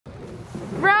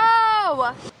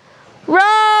Row!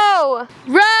 Row!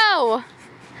 Row!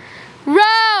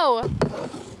 Row!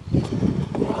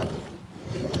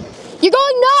 You're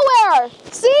going nowhere!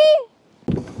 See?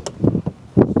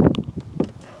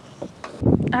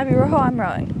 Abby, row, I'm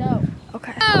rowing. No.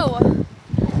 Okay. Row!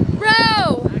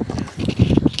 Row!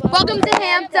 Welcome to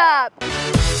Hamped Up!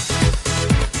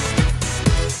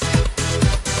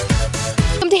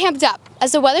 Welcome to Hamped Up.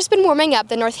 As the weather's been warming up,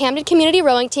 the Northampton Community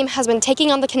Rowing team has been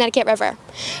taking on the Connecticut River.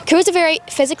 Crew is a very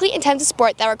physically intensive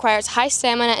sport that requires high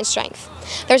stamina and strength.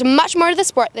 There's much more to the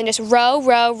sport than just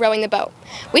rowing the boat.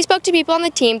 We spoke to people on the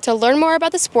team to learn more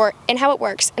about the sport and how it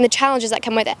works and the challenges that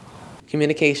come with it.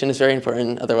 Communication is very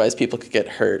important, otherwise people could get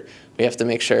hurt. We have to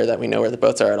make sure that we know where the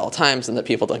boats are at all times and that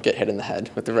people don't get hit in the head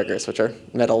with the riggers, which are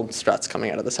metal struts coming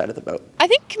out of the side of the boat. I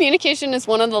think communication is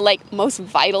one of the most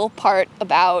vital part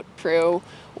about crew,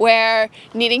 where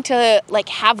needing to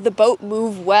have the boat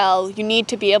move well, you need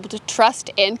to be able to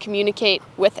trust and communicate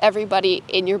with everybody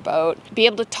in your boat. Be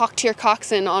able to talk to your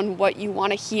coxswain on what you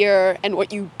want to hear and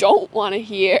what you don't want to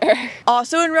hear.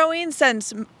 Also in rowing,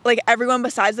 since everyone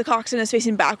besides the coxswain is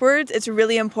facing backwards, it's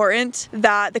really important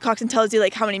that the coxswain tells you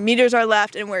how many meters are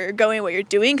left and where you're going, what you're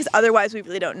doing, because otherwise we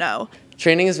really don't know.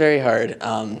 Training is very hard.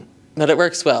 But it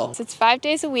works well. It's 5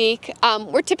 days a week.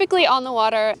 We're typically on the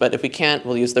water. But if we can't,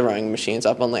 we'll use the rowing machines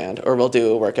up on land, or we'll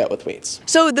do a workout with weights.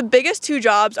 So the biggest two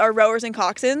jobs are rowers and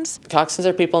coxswains. Coxswains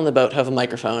are people in the boat who have a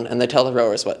microphone, and they tell the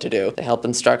rowers what to do. They help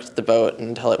instruct the boat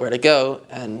and tell it where to go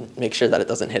and make sure that it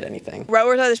doesn't hit anything.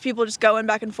 Rowers are just people just going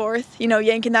back and forth,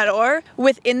 yanking that oar.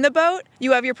 Within the boat,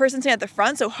 you have your person standing at the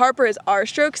front, so Harper is our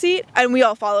stroke seat, and we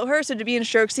all follow her. So to be in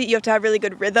stroke seat, you have to have really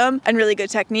good rhythm and really good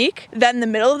technique. Then the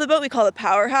middle of the boat, we call the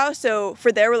powerhouse. So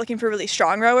for there, we're looking for really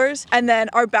strong rowers, and then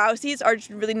our bow seats are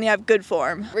just really need to have good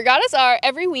form. Regattas are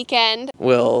every weekend.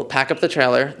 We'll pack up the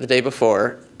trailer the day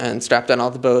before and strap down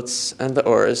all the boats and the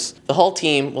oars. The whole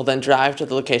team will then drive to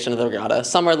the location of the regatta.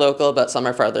 Some are local, but some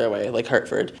are farther away, like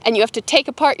Hartford. And you have to take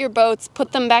apart your boats,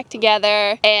 put them back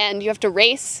together, and you have to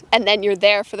race, and then you're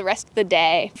there for the rest of the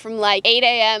day. From 8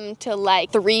 a.m. to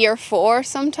 3 or 4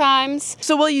 sometimes.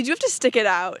 So you do have to stick it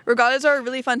out. Regattas are a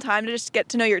really fun time to just get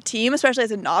to know your team, especially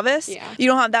as a novice. Yeah. You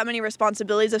don't have that many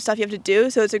responsibilities of stuff you have to do,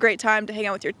 so it's a great time to hang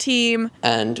out with your team.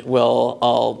 And we'll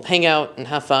all hang out and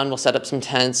have fun. We'll set up some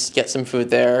tents, get some food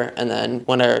there, and then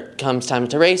when it comes time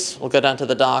to race, we'll go down to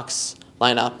the docks,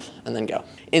 line up, and then go.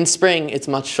 In spring, it's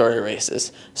much shorter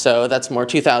races, so that's more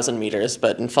 2,000 meters,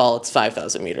 but in fall, it's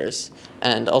 5,000 meters.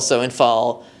 And also in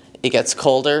fall, it gets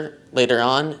colder later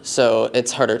on, so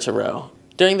it's harder to row.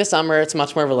 During the summer, it's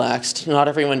much more relaxed. Not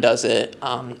everyone does it.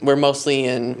 We're mostly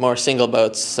in more single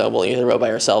boats, so we'll either row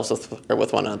by ourselves or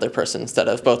with one other person instead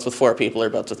of boats with 4 people or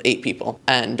boats with 8 people.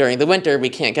 And during the winter, we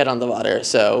can't get on the water,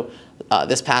 so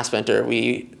this past winter,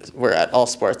 we were at All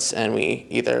Sports, and we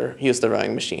either used the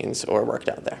rowing machines or worked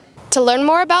out there. To learn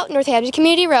more about Northampton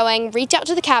Community Rowing, reach out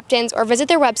to the captains or visit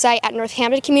their website at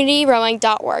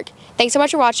northamptoncommunityrowing.org. Thanks so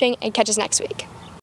much for watching, and catch us next week.